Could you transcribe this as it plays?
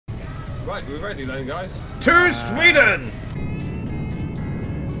Right, we're ready then, guys. To Sweden!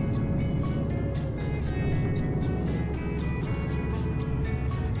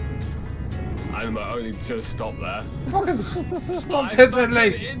 I'm only just stopped there. Fucking stopped I'm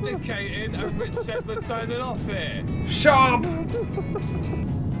instantly! fucking indicating and Rich said we're turning off here. Sharp!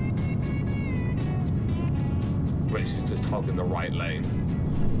 Rich is just hogging the right lane.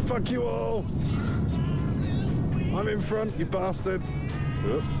 Fuck you all! I'm in front, you bastards!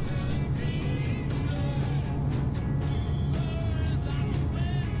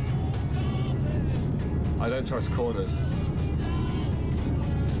 I don't trust corners.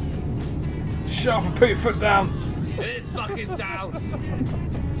 Sharp and put your foot down. It is fucking down.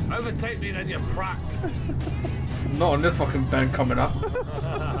 Overtake me then, you prat. Not on this fucking bend coming up.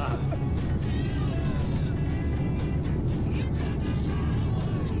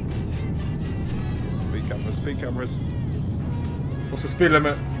 Speed cameras. What's the speed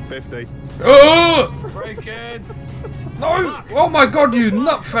limit? 50. Oh! Break in. No! Oh my god, you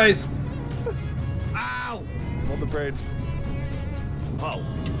nutface! Ow! I'm on the bridge. Oh.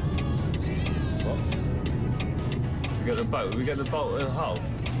 What? We get the boat. We get the boat in the hull.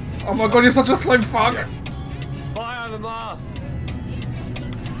 Oh my god, you're such a slow fuck! Yeah. Bye, Alamar.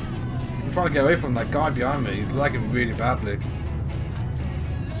 I'm trying to get away from that guy behind me. He's lagging really badly.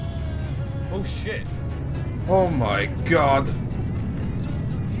 Oh shit. Oh my god.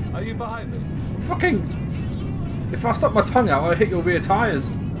 Are you behind me? Fucking... If I stuck my tongue out, I'll hit your rear tyres.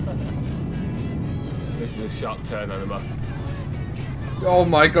 This is a sharp turn, Alamar. Oh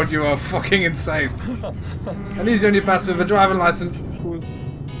my god, you are fucking insane. And he's the only bastard with a driving license. Cool.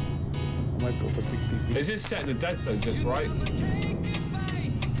 I might go for big pee. Is this setting the dead zone just right?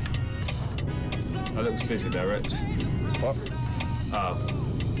 That looks busy there, Rich. What? Oh.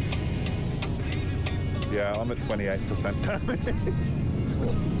 Yeah, I'm at 28% damage.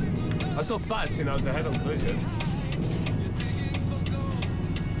 That's not bad, seeing I was ahead on collision.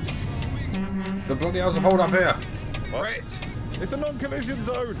 The bloody hell's a hold up here. What? Rich! It's a non-collision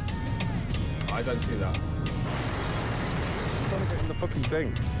zone. I don't see that. I'm trying to get in the fucking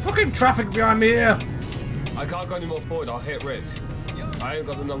thing. Fucking traffic behind me here. I can't go any more forward, I'll hit Rich. I ain't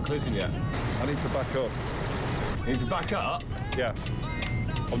got the non-collision yet. I need to back up. You need to back up? Yeah.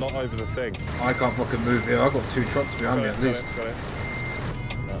 I'm not over the thing. I can't fucking move here. I've got 2 trucks behind me at least. Got it.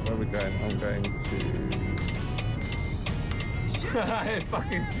 Right, where are we going? I'm going to... It's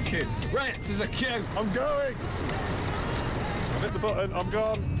fucking cute. Rich, there's a queue! I'm going! I've hit the button. I'm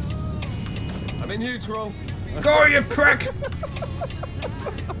gone. I'm in neutral. Go, you prick!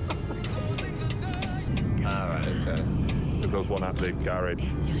 Alright, okay. Because there was one at the garage.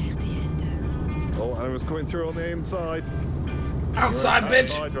 Oh, and it was coming through on the inside. Outside,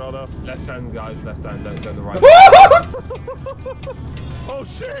 bitch! Outside, rather. Left hand, guys, left hand, don't go the right. Oh,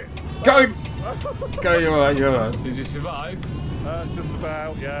 shit! Go! Go, you're alright, you're alright. Did you survive? Just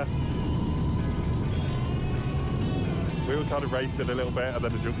about, yeah. We were kind of racing a little bit, and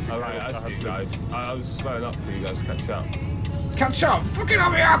then the junction. Alright, I see you guys. I was slowing up for you guys to catch up. Catch up! Fucking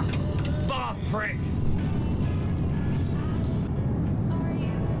hurry up! Ah, prick!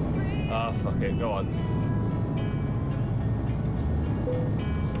 Ah, fuck it, go on.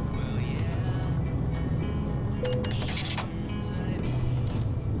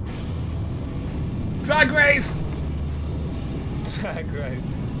 Drag race! Drag race.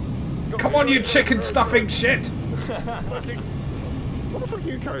 Come on, you chicken stuffing shit! Fucking, what the fuck are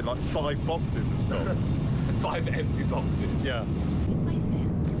you carrying? Like 5 boxes of stuff? 5 empty boxes. Yeah.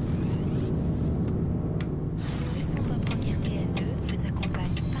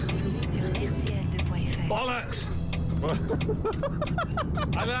 Bollocks!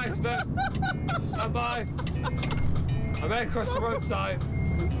 I'm an accident. Stand by. I'm heading across the roadside.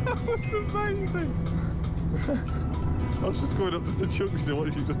 That's amazing. I was just going up to the junction. What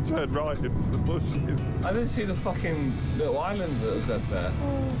if you just turned right into the bushes? I didn't see the fucking little island that was up there.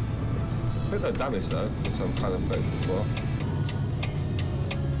 Bit no damage though, which I'm kind of grateful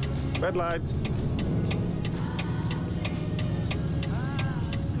for. Red lights.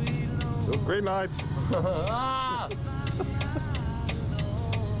 Oh, green lights. Ah!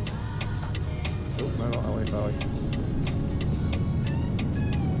 Oh, no, not that way, sorry.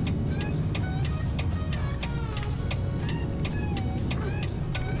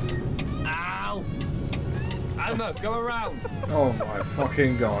 Ow! Alma, go around! Oh my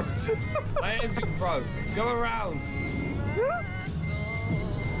fucking god. My engine broke. Go around!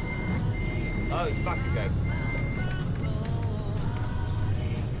 Oh, it's back again.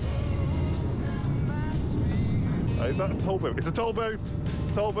 Oh, is that a toll booth? It's a toll booth!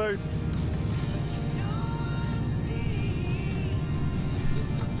 Toll booth!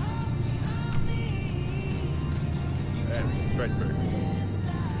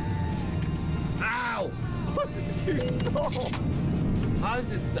 you stop?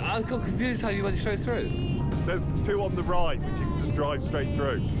 I got confused how you went straight through. There's two on the right, which you can just drive straight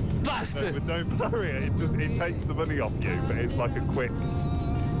through. Bastard! With no barrier, it takes the money off you, but it's like a quick.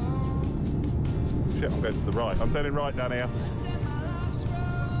 Shit, I'm going to the right. I'm turning right down here.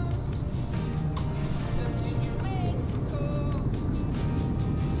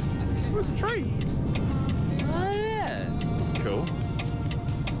 Where's the tree? Oh yeah. That's cool.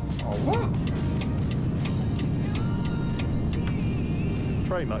 Oh, what?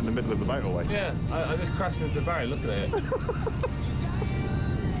 Train like in the middle of the motorway. Yeah, I just crashed into the barrier looking at it.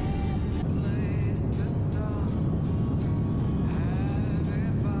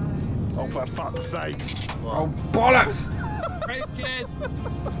 Oh, for fuck's sake! Oh, bollocks! Great kid!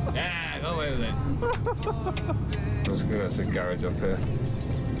 Yeah, go away with it. Let's go to the garage up here.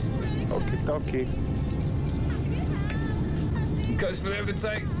 Okie dokie. Goes for the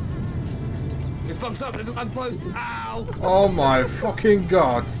overtake. It fucks up, there's a lamppost. Ow! Oh my fucking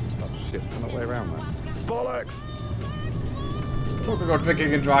god. Oh shit, turn that way around that. Bollocks! Talk about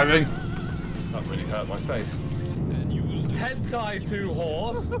drinking and driving. That really hurt my face. Head tie to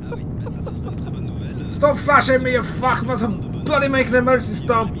horse. Stop flashing me, you fuck! Must bloody make an emergency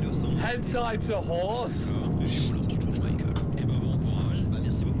stop! Head tie to horse.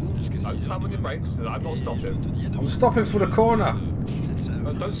 Don't slam on your brakes, I'm not stopping. I'm stopping for the corner.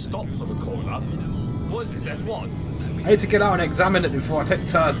 No, don't stop for the corner. What is this, F1? I need to get out and examine it before I take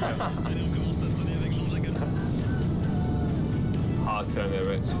the turn. Hard turn there,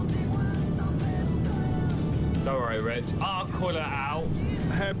 Rich. Don't worry, Rich. I'll call it out.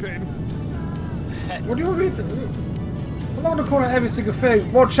 Hairpin. What do you want me to do? I'm not gonna call it every single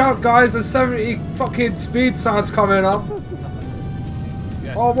thing. Watch out, guys, there's 70 fucking speed signs coming up.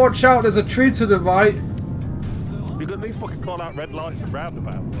 Yes. Oh, watch out, there's a tree to the right. You can at least fucking call out red lights and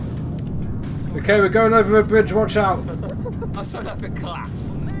roundabouts. Okay, we're going over a bridge, watch out. I saw that bit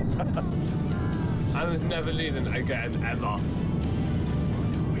collapse. I was never leaving again, ever.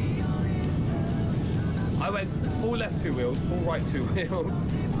 I went full left 2 wheels, full right 2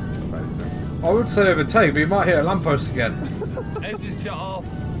 wheels. I would say overtake, but you might hit a lamppost again. Engine shut off.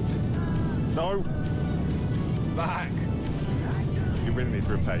 No! It's back. You really need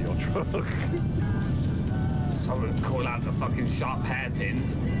to repair your truck. Someone call out the fucking sharp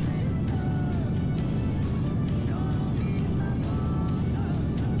hairpins.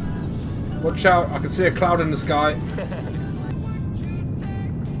 Watch out, I can see a cloud in the sky.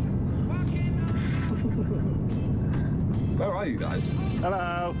 Where are you guys?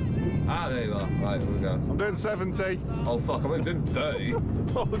 Hello! Ah, there you are. Right, here we go. I'm doing 70. Oh fuck, I'm only doing 30.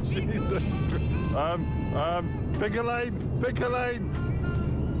 Oh, Jesus. Pick a lane! Pick a lane!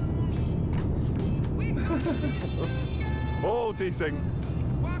 Oh, decent.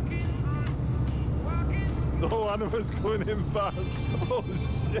 Oh, Anima's going in fast. Oh,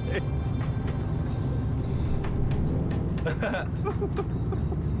 shit.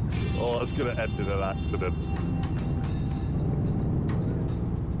 Oh, that's going to end in an accident.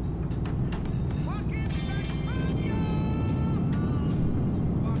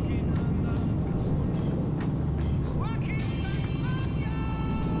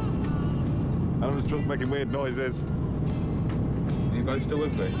 Anima's just making weird noises. You guys still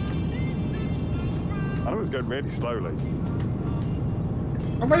with me? Anima's going really slowly.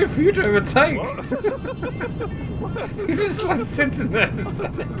 I'm waiting for you to overtake. What? He just like sitting there. He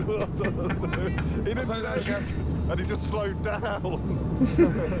didn't say, and he just slowed down.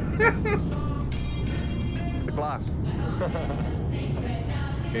 It's the glass.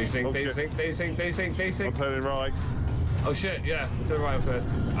 Desync, Oh, shit. desync, desync, desync, I'm desync. turning right. Oh shit, yeah, turn right first.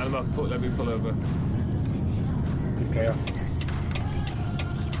 Anima, let me pull over. Okay.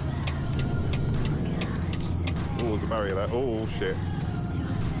 Oh, there's a barrier there. Oh, shit.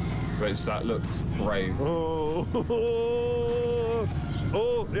 Rich, that looks brave. Oh,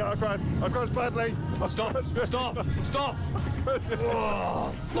 oh, yeah, I crashed badly. Stop, stop, stop!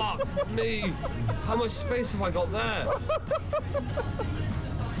 Oh, fuck me! How much space have I got there?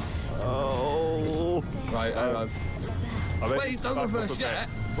 Oh. Right, hang on. Wait, don't reverse yet!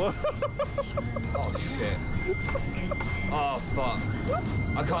 What? Oh shit. Oh fuck.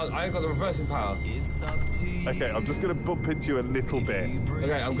 I ain't got the reversing power. Okay, I'm just gonna bump into you a little bit.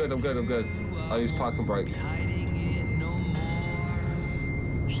 Okay, I'm good. I'll use park and brake.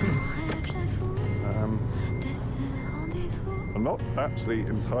 I'm not actually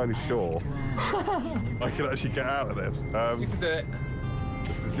entirely sure I can actually get out of this. You can do it.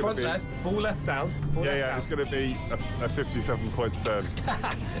 This is gonna Front be, left, ball left down. Ball yeah, left yeah, down. it's gonna be a 57-point turn.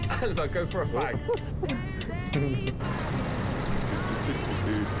 Anima, go for a fag.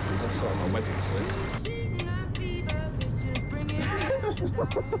 That's sort of my wedding, actually.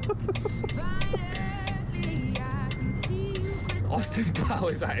 Austin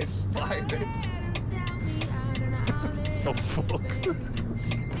Powers at its finest. Oh fuck.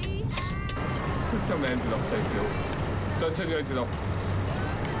 Just turn the engine off, save fuel. Don't turn your engine off.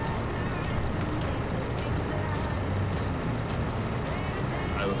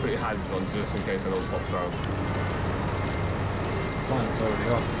 And we'll put your hands on just in case anyone pops around. It's fine, it's already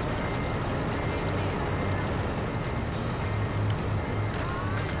off.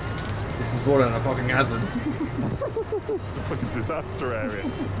 This is more than a fucking hazard. It's a fucking disaster area.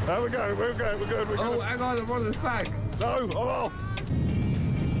 There we go, we're good, we're good, we're good. Oh, hang on, I'm on the back. No, I'm off.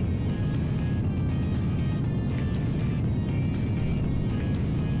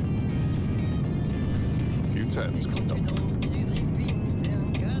 A few turns coming up.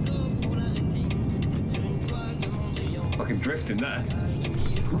 Fucking drifting there.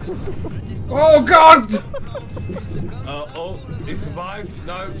 Oh god! Oh, he survived?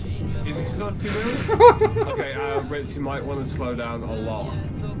 No. Is he still on 2 wheels? Okay, Rich, you might want to slow down a lot.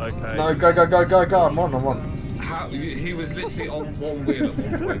 Okay. No, go. I'm on. How, he was literally on 1 wheel at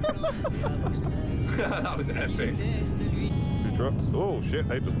one point. That was epic. Two trucks. Oh shit,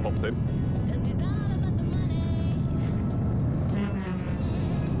 they just popped in.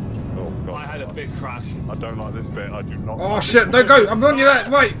 Oh god. I had a big crash. I don't like this bit. I do not. Oh like shit, don't go! I'm on you there!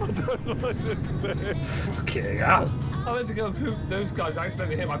 Wait! This. I don't like this bit. Fucking hell. I went to go poop. Those guys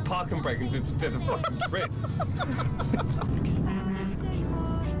accidentally hit my parking brake and did a fucking trip.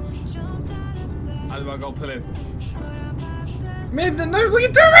 And I got pull in. Man, no, what are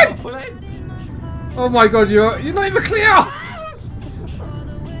you doing? Pull in. Oh my god, you're not even clear!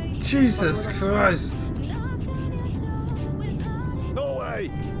 Jesus Christ. No way.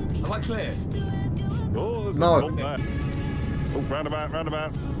 Am I clear? Oh, there's No. a bump there. Oh,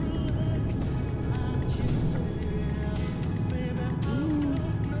 roundabout.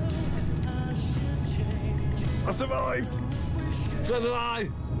 I survived. So did I.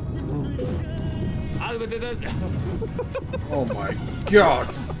 Alma didn't. Oh my god.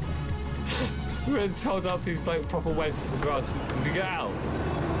 We were told up these like proper wedge for the grass. Did you get out?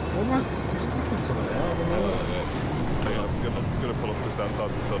 What am I stuck in somewhere? I don't know. Hang on, I'm just going to pull up just outside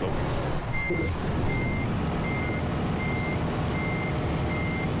the tunnel.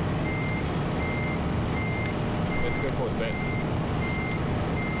 Let's go forward a bit.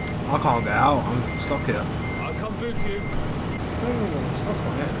 I can't get out, I'm stuck here. I'll come through to you. No, I'm stuck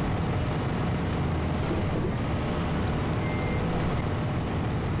on it.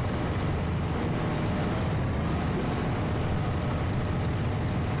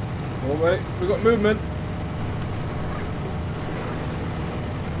 Oh wait, we've got movement.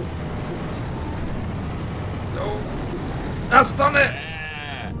 No. That's done it!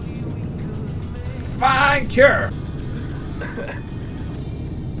 Yeah. Thank you!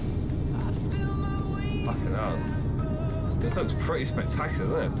 Fucking hell. This looks pretty spectacular,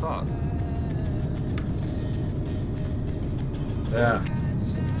 doesn't it? Fuck. Yeah.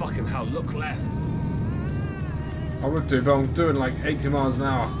 Fucking hell, look left. I would do, but I'm doing like 80 miles an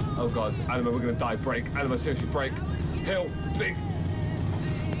hour. Oh god, Anima, we're gonna die. Brake. Anima, seriously, brake. Hill, big.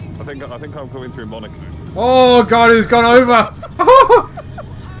 I think I'm coming through Monaco. Oh god, he's gone over!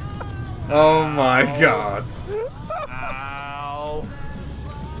 Oh my god. Ow.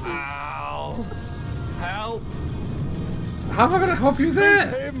 Ow. Help. How am I gonna help you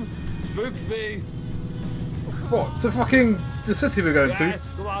there? Him! Move me. What, to fucking the city we're going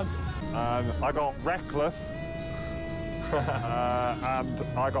Yes, come on. I got reckless. And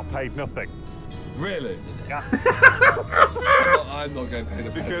I got paid nothing. Really? Yeah. I'm not going to pay the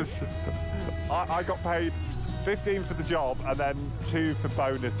Because I got paid 15 for the job and then 2 for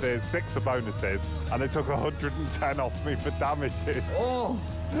bonuses, 6 for bonuses, and they took 110 off me for damages. Oh.